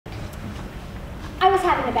I was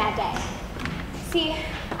having a bad day. See,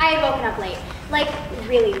 I had woken up late, like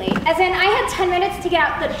really late, as in I had 10 minutes to get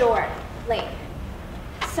out the door late.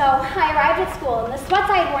 So I arrived at school in the sweats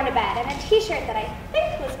I had worn to bed and a t-shirt that I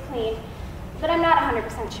think was clean, but I'm not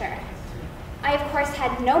 100% sure. I, of course,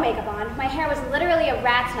 had no makeup on. My hair was literally a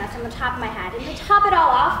rat's nest on the top of my head, and to top it all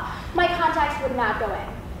off, my contacts would not go in.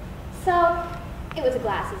 So it was a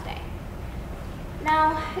glasses day.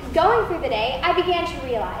 Now, going through the day, I began to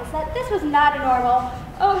realize that this was not a normal,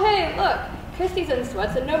 oh hey, look, Kristy's in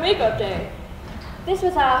sweats and no makeup day. This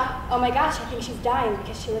was a, oh my gosh, I think she's dying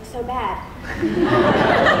because she looks so bad.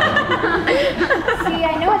 See,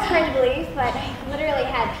 I know it's hard to believe, but I literally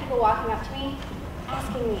had people walking up to me,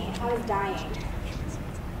 asking me if I was dying.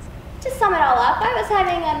 To sum it all up, I was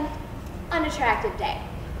having an unattractive day.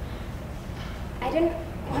 I didn't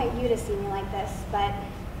want you to see me like this, but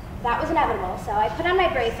that was inevitable, so I put on my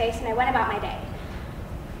brave face and I went about my day.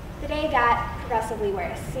 The day got progressively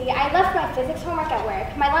worse. See, I left my physics homework at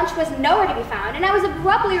work, my lunch was nowhere to be found, and I was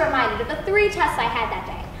abruptly reminded of the 3 tests I had that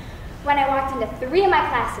day, when I walked into 3 of my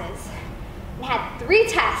classes and had 3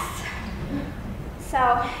 tests. So,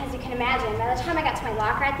 as you can imagine, by the time I got to my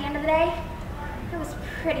locker at the end of the day, I was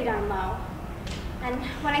pretty darn low. And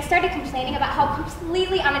when I started complaining about how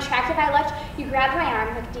completely unattractive I looked, you grabbed my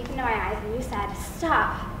arm, looked deep into my eyes, and you said,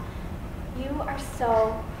 "Stop. You are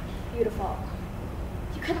so beautiful.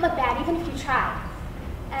 You couldn't look bad even if you tried."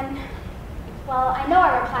 And, well, I know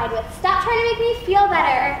I replied with, "Stop trying to make me feel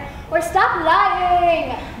better," or "Stop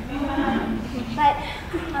lying." But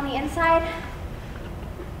on the inside,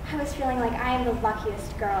 I was feeling like I am the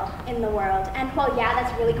luckiest girl in the world. And, well, yeah,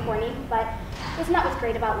 that's really corny, but isn't that what's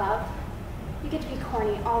great about love? You get to be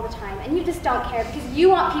corny all the time, and you just don't care because you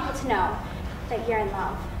want people to know that you're in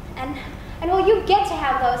love. And well, you get to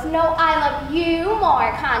have those "no, I love you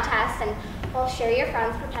more" contests, and well, sure, your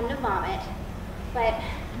friends pretend to vomit, but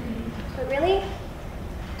really,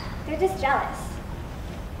 they're just jealous.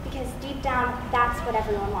 Because deep down, that's what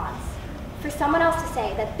everyone wants. For someone else to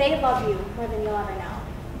say that they love you more than you'll ever know.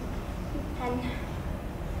 And,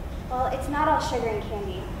 well, it's not all sugar and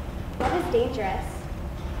candy. Love is dangerous.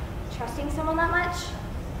 Trusting someone that much,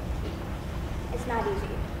 it's not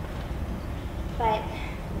easy. But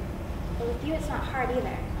with you, it's not hard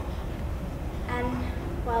either. And,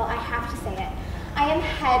 well, I have to say it. I am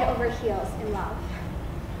head over heels in love.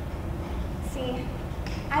 See,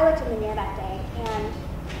 I looked in the mirror that day, and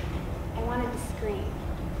I wanted to scream.